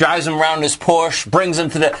guy drives him around in his Porsche, brings him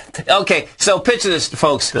to the... Okay, so picture this,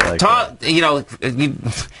 folks. Tom, you know,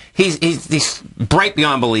 he's bright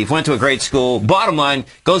beyond belief. Went to a great school. Bottom line,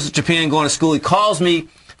 goes to Japan, going to school. He calls me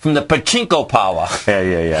from the pachinko parlor.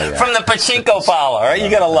 Yeah. From the pachinko parlor. Right? You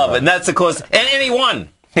got to love it. And that's, of course... And he won.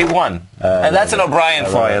 He won. And that's an O'Brien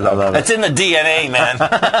for you, though. That's in the DNA, man.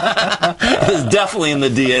 It's definitely in the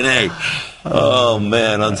DNA. Oh,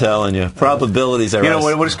 man, I'm telling you. Probabilities are... You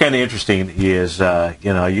know, what is kind of interesting is,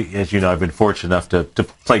 you know, as you know, I've been fortunate enough to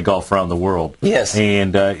play golf around the world. Yes.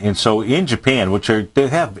 And so in Japan, they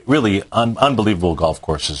have really unbelievable golf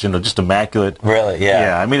courses, you know, just immaculate. Really, yeah.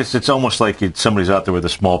 Yeah, I mean, it's almost like somebody's out there with a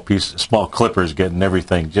small clippers getting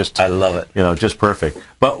everything just... I love it. You know, just perfect.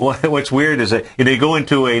 But what's weird is that you go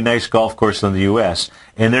into a nice golf course in the U.S.,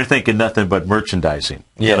 and they're thinking nothing but merchandising.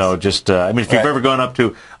 Yes. You know, just, I mean, if you've ever gone up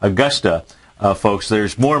to Augusta... folks,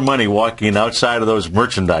 there's more money walking outside of those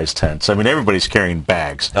merchandise tents. I mean, everybody's carrying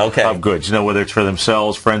bags of goods, you know, whether it's for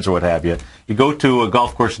themselves, friends, or what have you. You go to a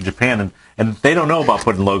golf course in Japan, and they don't know about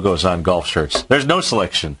putting logos on golf shirts. There's no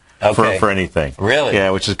selection for anything. Really?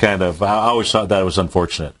 Yeah, which is kind of, I always thought that was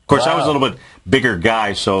unfortunate. Of course, I was a little bit bigger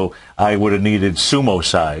guy, so I would have needed sumo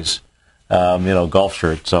size. You know, golf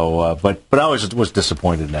shirt. So, but I always was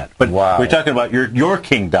disappointed in that. But we're talking about your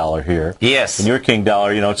King dollar here. Yes. And your King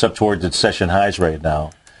dollar, you know, it's up towards its session highs right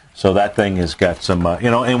now. So that thing has got some, you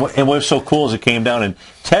know, and what was so cool is it came down and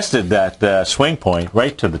tested that swing point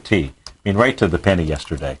right to the tee. I mean, right to the penny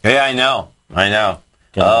yesterday. Yeah, I know.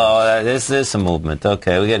 Oh, this is some movement.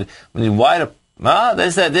 Okay, we need wider. Oh,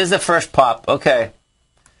 there's the first pop. Okay.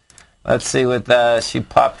 Let's see what she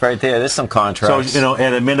popped right there. There's some contrast. So, you know,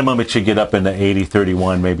 at a minimum, it should get up into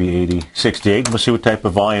 80.31, maybe 80.68. We'll see what type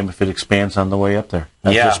of volume if it expands on the way up there.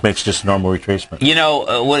 That just makes just normal retracement. You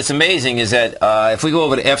know, what's amazing is that if we go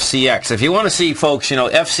over to FCX, if you want to see, folks, you know,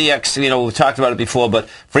 FCX, you know, we've talked about it before, but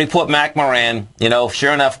Freeport-McMoRan, you know,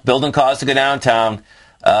 sure enough, building cars to go downtown.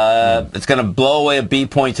 It's going to blow away a B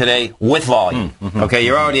point today with volume. Okay,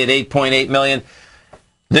 you're already at 8.8 million.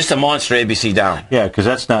 This is a monster ABC down. Yeah, because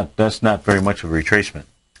that's not very much of a retracement.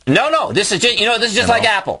 No. This is just like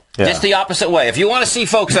Apple. Yeah. Just the opposite way. If you want to see,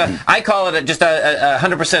 folks, I call it just a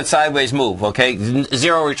 100% sideways move. Okay,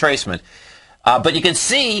 zero retracement. But you can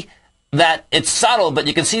see that it's subtle. But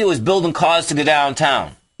you can see it was building cars to go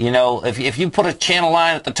downtown. You know, if you put a channel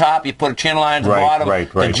line at the top, you put a channel line at the bottom.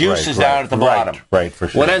 The juice is down at the bottom. Right, for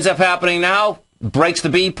sure. What ends up happening now? Breaks the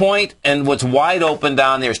B point, and what's wide open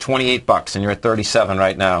down there is $28, and you're at 37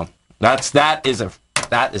 right now. That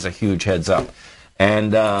is a huge heads up.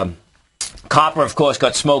 And copper, of course,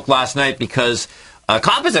 got smoked last night because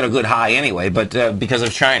copper's at a good high anyway, but because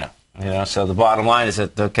of China. You know, so the bottom line is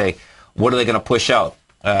that what are they going to push out?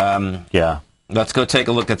 Let's go take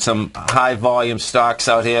a look at some high volume stocks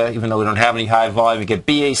out here. Even though we don't have any high volume, we get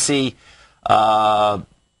BAC.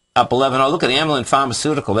 Up 11. Oh, look at Amylin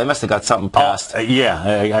Pharmaceutical. They must have got something passed. Up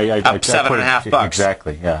 $7.50.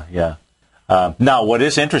 Exactly. Yeah. Now, what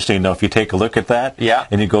is interesting, though, if you take a look at that,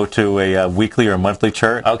 and you go to a weekly or monthly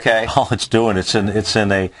chart, all it's doing, it's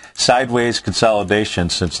in a sideways consolidation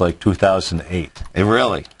since like 2008.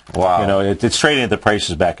 Really? Wow. You know, it's trading at the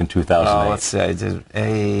prices back in 2008. Oh, let's see. I did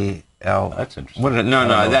AL. That's interesting. I don't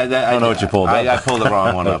know what you pulled up. I pulled the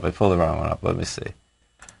wrong one up. Let me see.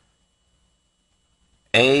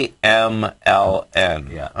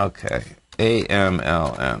 AMLN. Yeah. Okay.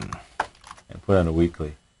 AMLN. And put it on a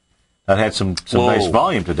weekly. That had some nice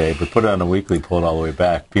volume today, but put it on a weekly, pull it all the way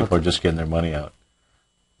back. People are just getting their money out.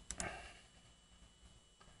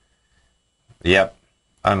 Yep.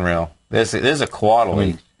 Unreal. There's a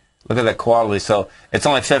quarterly. Look at that quarterly. So it's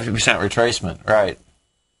only 50% retracement. Right.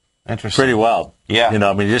 Interesting. Pretty wild. Yeah. You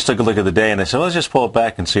know, I mean, you just took a look at the day, and I said, let's just pull it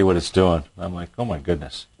back and see what it's doing. I'm like, oh, my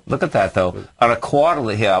goodness. Look at that, though. On a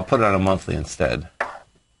quarterly here, I'll put it on a monthly instead.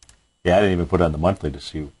 Yeah, I didn't even put it on the monthly to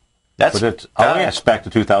see. That's it's back to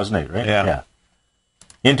 2008, right? Yeah.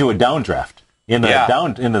 Into a downdraft. Into that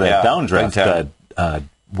downdraft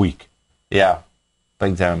week. Yeah.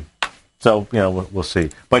 Big time. So, you know, we'll see.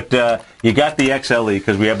 But you got the XLE,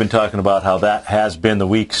 because we have been talking about how that has been the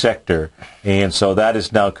weak sector. And so that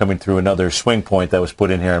is now coming through another swing point that was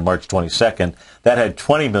put in here on March 22nd. That had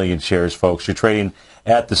 20 million shares, folks. You're trading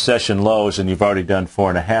at the session lows, and you've already done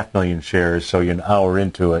 4.5 million shares, so you're an hour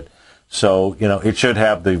into it. So, you know, it should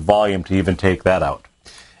have the volume to even take that out.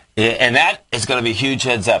 Yeah, and that is going to be a huge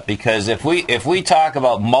heads up, because if we talk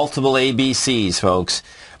about multiple ABCs, folks,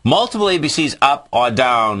 multiple ABCs up or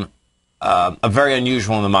down are very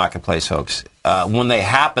unusual in the marketplace, folks. When they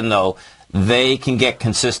happen, though, they can get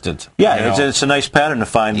consistent. Yeah, it's a nice pattern to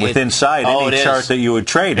find inside any chart that you would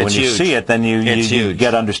trade. When you see it, then you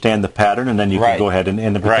get to understand the pattern, and then you can go ahead and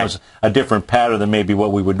it becomes a different pattern than maybe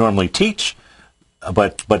what we would normally teach,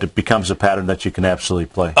 but it becomes a pattern that you can absolutely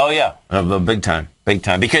play. Oh, yeah, big time. Big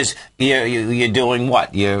time, because you're doing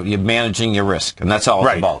what? You're managing your risk, and that's all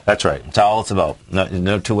it's about. That's right. That's all it's about.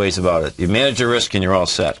 No two ways about it. You manage your risk, and you're all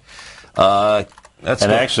set.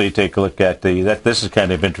 Actually, take a look at this is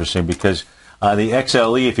kind of interesting, because the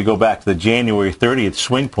XLE, if you go back to the January 30th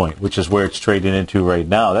swing point, which is where it's trading into right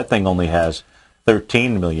now, that thing only has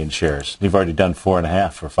 13 million shares. You've already done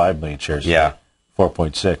 4.5 or 5 million shares. Yeah.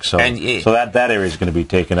 4.6. So that area is going to be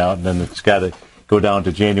taken out, and then it's got to go down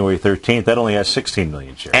to January 13th. That only has 16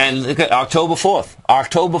 million shares. And look at October 4th.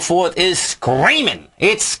 October 4th is screaming.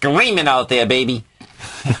 It's screaming out there, baby.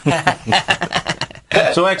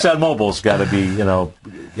 So ExxonMobil's got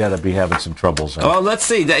to be having some troubles. Well, let's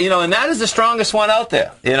see. And that is the strongest one out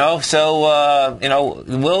there. So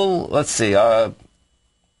let's see.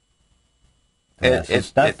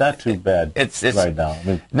 It's not too bad. It's right now. I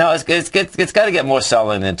mean, no, it's got to get more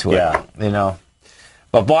selling into it. Yeah.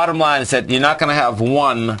 But bottom line is that you're not going to have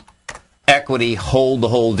one equity hold the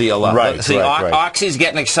whole deal up. Right. See, Oxy's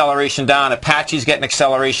getting acceleration down. Apache's getting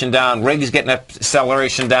acceleration down. Rig's getting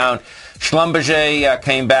acceleration down. Schlumberger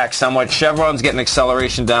came back somewhat. Chevron's getting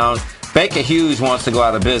acceleration down. Baker Hughes wants to go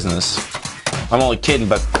out of business. I'm only kidding,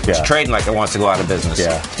 but it's trading like it wants to go out of business.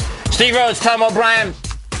 Yeah. Steve Rhodes, Tom O'Brien,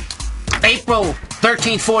 April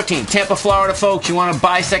 13, 14, Tampa, Florida, folks. You want to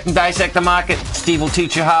bisect and dissect the market? Steve will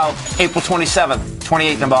teach you how. April 27th,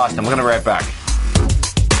 28th in Boston. We're going to be right back.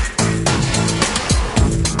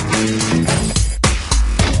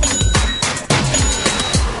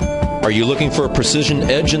 Are you looking for a precision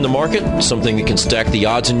edge in the market? Something that can stack the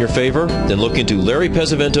odds in your favor? Then look into Larry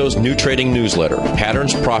Pesavento's new trading newsletter,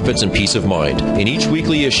 Patterns, Profits, and Peace of Mind. In each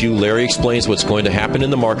weekly issue, Larry explains what's going to happen in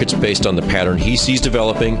the markets based on the pattern he sees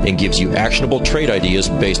developing and gives you actionable trade ideas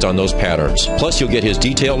based on those patterns. Plus, you'll get his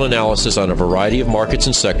detailed analysis on a variety of markets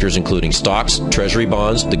and sectors, including stocks, treasury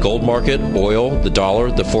bonds, the gold market, oil, the dollar,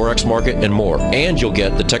 the Forex market, and more. And you'll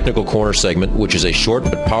get the Technical Corner segment, which is a short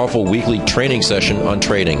but powerful weekly training session on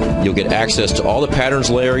trading. You'll get access to all the patterns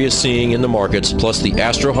Larry is seeing in the markets, plus the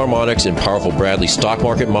Astro Harmonics and powerful Bradley stock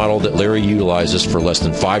market model that Larry utilizes for less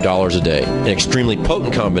than $5 a day. An extremely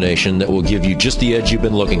potent combination that will give you just the edge you've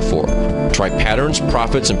been looking for. Try Patterns,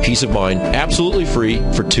 Profits, and Peace of Mind absolutely free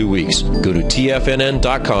for 2 weeks. Go to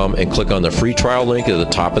tfnn.com and click on the free trial link at the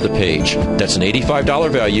top of the page. That's an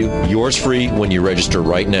 $85 value, yours free when you register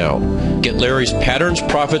right now. Get Larry's Patterns,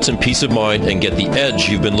 Profits, and Peace of Mind and get the edge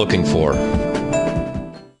you've been looking for.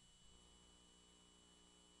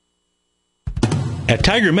 At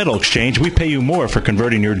Tiger Metal Exchange, we pay you more for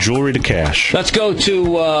converting your jewelry to cash. Let's go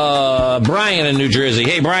to Brian in New Jersey.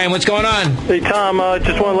 Hey, Brian, what's going on? Hey, Tom,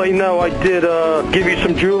 just want to let you know I did give you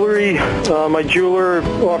some jewelry. My jeweler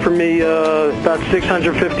offered me about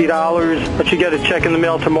 $650, but you get a check in the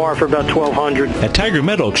mail tomorrow for about $1,200. At Tiger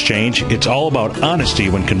Metal Exchange, it's all about honesty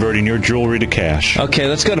when converting your jewelry to cash. Okay,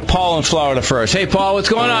 let's go to Paul in Florida first. Hey, Paul, what's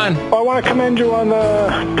going on? I want to commend you on the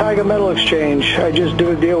Tiger Metal Exchange. I just did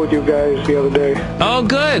a deal with you guys the other day. Oh,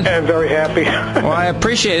 good. I'm very happy. Well, I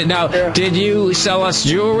appreciate it. Now, did you sell us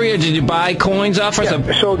jewelry or did you buy coins off us?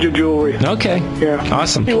 I sold you jewelry. Okay. Yeah.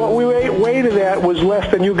 Awesome. What we weighted at was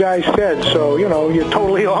less than you guys said, so, you're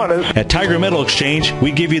totally honest. At Tiger Metal Exchange,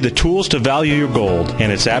 we give you the tools to value your gold,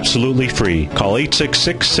 and it's absolutely free. Call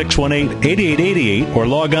 866-618-8888 or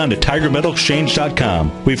log on to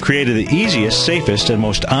TigerMetalExchange.com. We've created the easiest, safest, and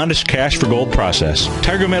most honest cash for gold process.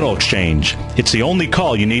 Tiger Metal Exchange. It's the only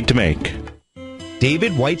call you need to make.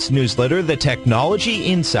 David White's newsletter, The Technology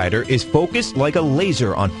Insider, is focused like a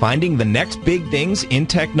laser on finding the next big things in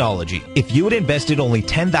technology. If you had invested only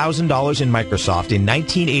 $10,000 in Microsoft in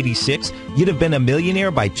 1986, you'd have been a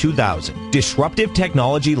millionaire by 2000. Disruptive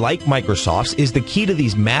technology like Microsoft's is the key to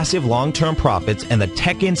these massive long-term profits, and the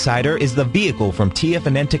Tech Insider is the vehicle from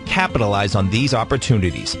TFNN to capitalize on these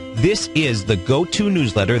opportunities. This is the go-to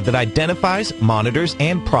newsletter that identifies, monitors,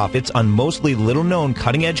 and profits on mostly little-known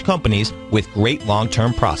cutting-edge companies with great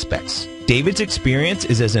long-term prospects. David's experience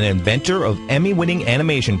is as an inventor of Emmy-winning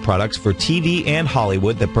animation products for TV and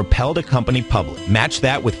Hollywood that propelled a company public. Match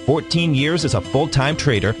that with 14 years as a full-time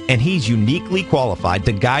trader, and he's uniquely qualified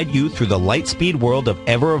to guide you through the light-speed world of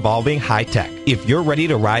ever-evolving high-tech. If you're ready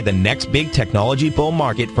to ride the next big technology bull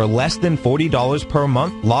market for less than $40 per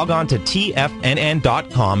month, log on to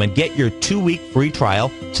TFNN.com and get your 2-week free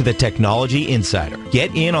trial to the Technology Insider.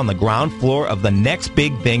 Get in on the ground floor of the next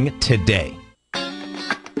big thing today.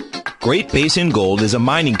 Great Basin Gold is a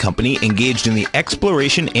mining company engaged in the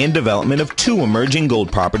exploration and development of 2 emerging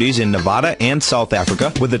gold properties in Nevada and South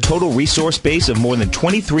Africa with a total resource base of more than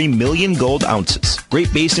 23 million gold ounces.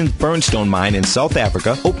 Great Basin's Burnstone mine in South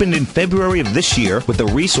Africa opened in February of this year with a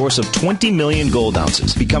resource of 20 million gold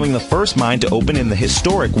ounces, becoming the first mine to open in the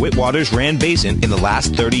historic Witwatersrand Rand Basin in the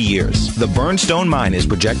last 30 years. The Burnstone mine is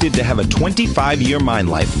projected to have a 25-year mine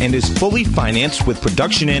life and is fully financed with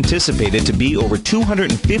production anticipated to be over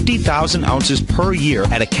 250,000 ounces per year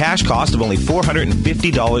at a cash cost of only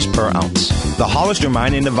 $450 per ounce. The Hollister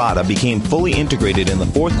mine in Nevada became fully integrated in the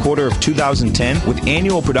 4th quarter of 2010 with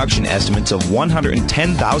annual production estimates of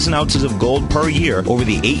 110,000 ounces of gold per year over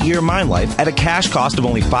the 8-year mine life at a cash cost of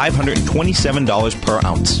only $527 per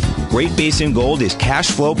ounce. Great Basin Gold is cash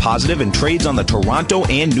flow positive and trades on the Toronto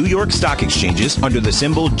and New York stock exchanges under the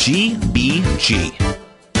symbol GBG.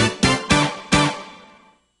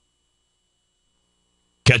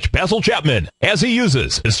 Catch Basil Chapman as he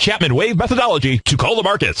uses his Chapman Wave methodology to call the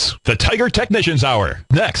markets. The Tiger Technicians Hour,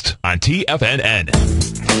 next on TFNN.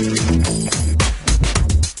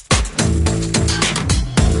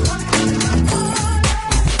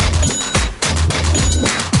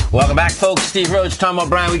 Welcome back, folks. Steve Rhodes, Tom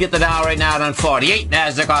O'Brien. We get the Dow right now on 48.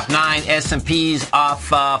 NASDAQ off 9. S&P's off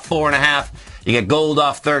 4.5. You get gold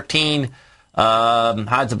off 13.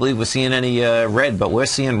 Hard to believe we're seeing any red, but we're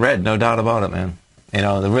seeing red, no doubt about it, man. You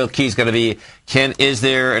know, the real key is going to be, is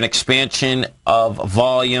there an expansion of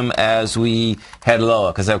volume as we head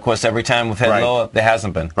lower? Because, of course, every time we've had lower, there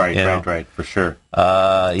hasn't been. Right, for sure.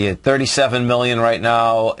 37 million right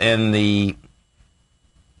now in the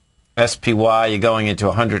SPY. You're going into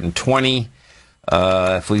 120.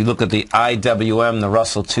 If we look at the IWM, the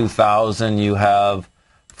Russell 2000, you have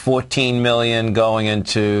 14 million going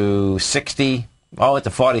into 60. Oh, at the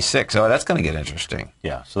 46. Oh, that's going to get interesting.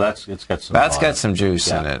 Yeah, so it's got some. That's got some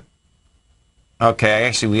juice in it. Okay,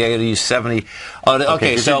 actually, we got to use 70. Oh,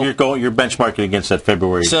 okay, so you're benchmarking against that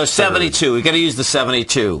February. So 72. We got to use the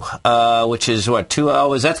 72, which is what, 2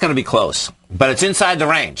 hours. That's going to be close, but it's inside the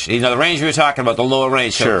range. You know, the range we were talking about, the lower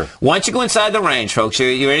range. So sure. Once you go inside the range, folks,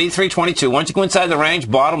 you're at 83.22. Once you go inside the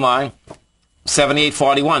range, bottom line,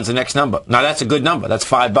 78.41 is the next number. Now that's a good number. That's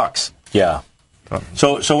 $5. Yeah.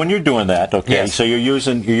 So when you're doing that, okay, yes. So you're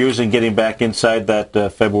using getting back inside that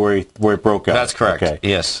February where it broke out. That's correct. Okay.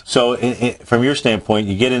 Yes. So from your standpoint,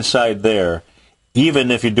 you get inside there.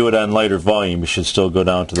 Even if you do it on lighter volume, you should still go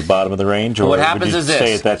down to the bottom of the range? Or what happens is this.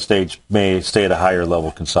 Stay at that stage, may stay at a higher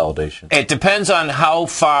level consolidation? It depends on how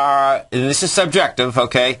far, and this is subjective,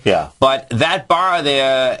 okay? Yeah. But that bar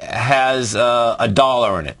there has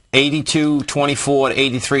 $1 in it. 82.24 to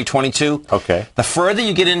 83.22. Okay. The further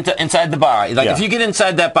you get inside the bar, like if you get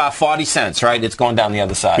inside that bar 40 cents, right, it's going down the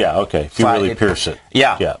other side. Yeah, okay. If you really pierce it.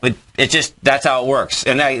 Yeah. But it just, that's how it works.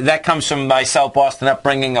 And that comes from my South Boston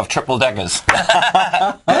upbringing of triple deckers.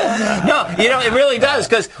 No, it really does,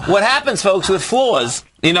 because what happens, folks, with floors,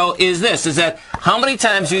 is that how many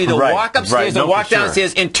times you either walk upstairs or walk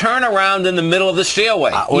downstairs and turn around in the middle of the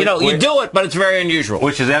stairway. You do it, but it's very unusual.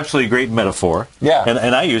 Which is absolutely a great metaphor. Yeah.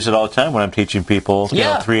 And I use it all the time when I'm teaching people,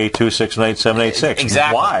 382, 618, 786.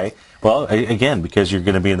 Exactly. Why? Well, again, because you're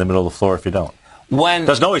going to be in the middle of the floor if you don't.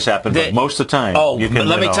 Doesn't always happen, but most of the time. But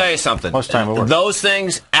let me tell you something. Most of the time it works. Those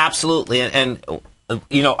things, absolutely. And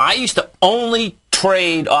I used to only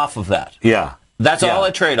trade off of that. Yeah. That's all I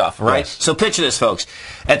trade off, right? Yes. So picture this, folks.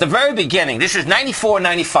 At the very beginning, this is 94,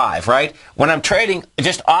 95, right? When I'm trading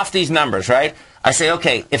just off these numbers, right? I say,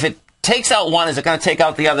 okay, if it takes out one, is it going to take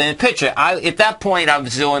out the other? And picture, at that point, I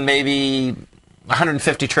was doing maybe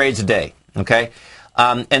 150 trades a day, okay?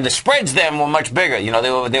 And the spreads then were much bigger.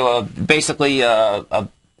 They were basically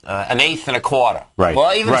an eighth and a quarter. Right.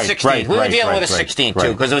 Well, even right, 16th. Right, we were right, dealing right, with a 16th, right.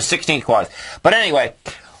 too, because it was 16 quarters. But anyway,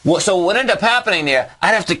 so what ended up happening there,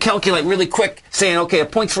 I'd have to calculate really quick, saying, okay, a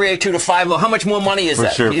 0.382 to 5, how much more money is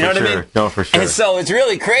that? Sure, you know what I mean? No, for sure. And so it's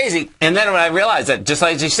really crazy. And then when I realized that, just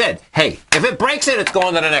like you said, hey, if it breaks it, it's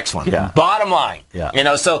going to the next one. Yeah. Bottom line. Yeah. You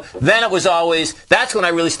know, so then it was always, that's when I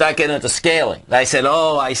really started getting into scaling. I said,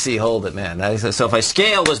 oh, I see, hold it, man. I said, so if I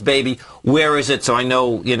scale this baby, where is it? So I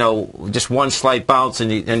know, you know, just one slight bounce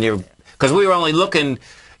and you're, because we were only looking,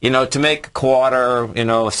 you know, to make a quarter, you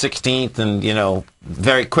know, a 16th, and, you know,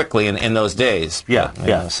 very quickly in those days. Yeah,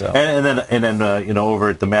 yeah. Know, so. And then you know, over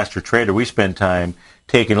at the Master Trader, we spend time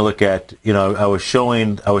taking a look at, you know, I was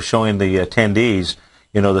showing the attendees,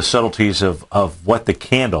 you know, the subtleties of what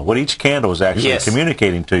each candle is actually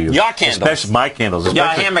communicating to you. Your candles. Especially my candles. Your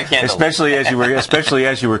hammer candles. Especially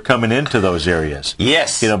as you were coming into those areas.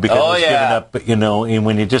 Yes. You know, because it was giving up, you know, and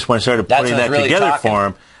when you just want to start putting that really together for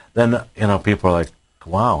them, then, you know, people are like,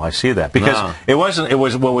 wow, I see that. Because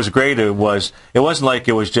what was great, it wasn't like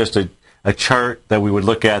it was just a chart that we would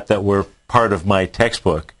look at that were part of my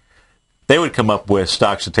textbook. They would come up with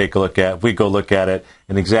stocks to take a look at. We'd go look at it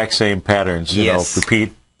in exact same patterns, you know,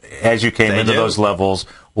 repeat as you came into those levels,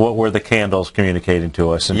 what were the candles communicating to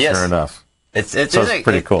us, and sure enough. It's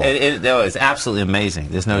pretty cool. It's absolutely amazing.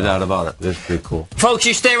 There's no doubt about it. It's pretty cool. Folks,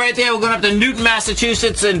 you stay right there. We're going up to Newton,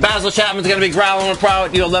 Massachusetts, and Basil Chapman's going to be growling and proud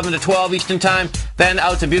at 11 to 12 Eastern Time. Then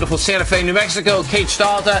out to beautiful Santa Fe, New Mexico. Kate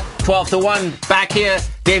Stalter, 12 to 1. Back here,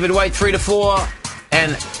 David White, 3 to 4.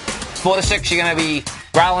 And 4 to 6, you're going to be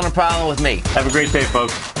growling and prowling with me. Have a great day,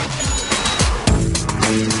 folks.